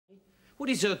What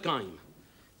is her game?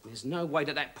 There's no way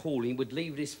that Pauline would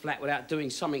leave this flat without doing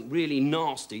something really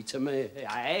nasty to me.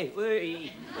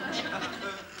 Hey,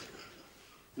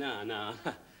 no.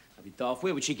 That'd be daft.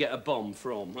 Where would she get a bomb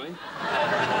from, eh?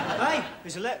 Hey,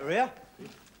 there's a letter here.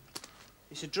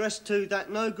 It's addressed to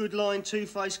that no-good lying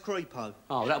two-faced creepo.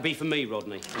 Oh, that'll be for me,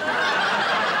 Rodney.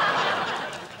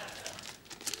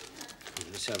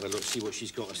 Let's have a look, see what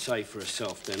she's got to say for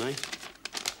herself, then, eh?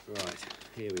 Right,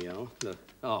 here we are. Look.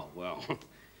 Oh, well,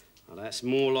 that's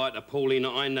more like the Pauline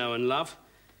that I know and love.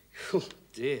 Oh,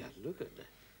 dear, look at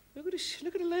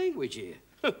the language here.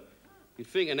 You'd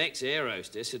think an ex-air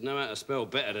hostess would know how to spell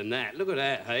better than that. Look at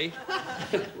that, hey?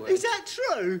 Is that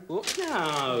true? What?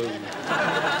 No.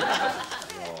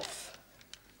 Off.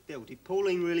 Bill, did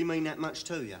Pauline really mean that much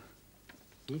to you?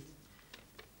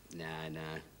 No.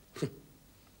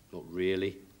 Not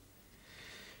really.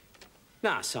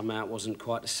 Nah, somehow it wasn't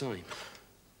quite the same.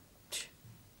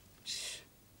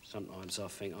 Sometimes I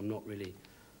think I'm not really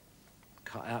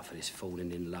cut out for this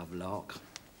falling in love lark.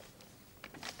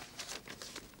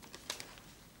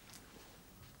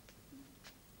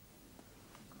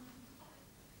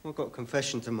 I've got a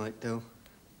confession to make, Dill.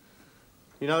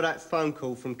 You know that phone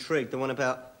call from Trigg, the one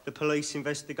about the police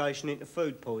investigation into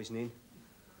food poisoning?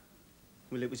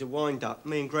 Well, it was a wind-up.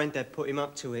 Me and Grandad put him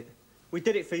up to it. We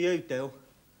did it for you, Dill.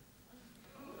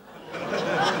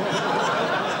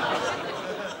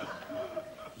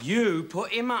 You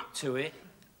put him up to it?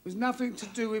 It was nothing to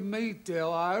do with me,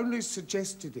 Dill. I only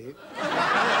suggested it. No,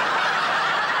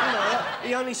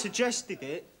 he only suggested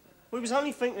it. We was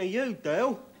only thinking of you,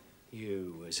 Dill.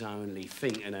 You was only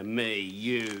thinking of me,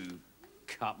 you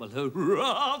couple of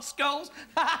rascals.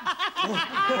 What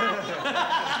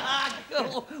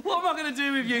am I going to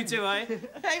do with you two, eh?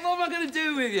 Hey, what am I going to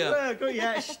do with you? Well, got you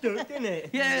out stuck, didn't it?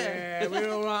 Yeah.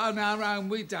 We're all right on our own.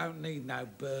 We don't need no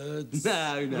birds.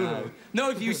 No.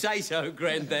 Not if you say so,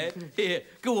 Grandad. Here,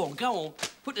 go on.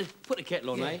 Put the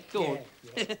kettle on, eh? Go on.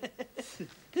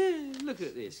 Look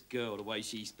at this girl, the way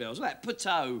she spells. That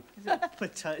potato.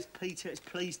 Potatoes, Peter, it's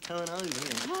please turn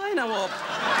over. I know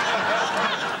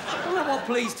what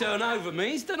please turn over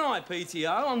means, don't I,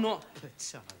 PTO? I'm not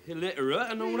illiterate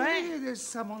and all that. Yeah, there's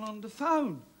someone on the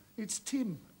phone. It's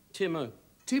Tim. Tim who?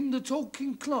 Tim the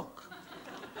talking clock.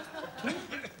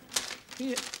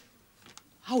 Here.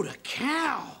 Oh, the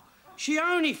cow. She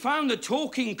only phoned the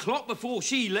talking clock before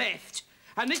she left.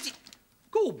 And this is...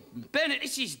 God, Bennett,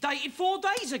 this is dated 4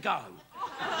 days ago.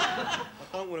 I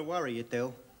don't want to worry you,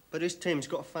 Dill, but this Tim's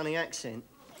got a funny accent.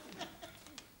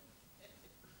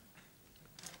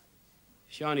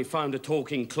 She only phoned a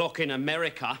talking clock in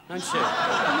America, hasn't she?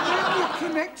 You're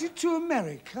connected to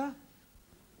America?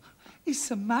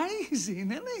 It's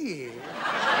amazing, isn't it?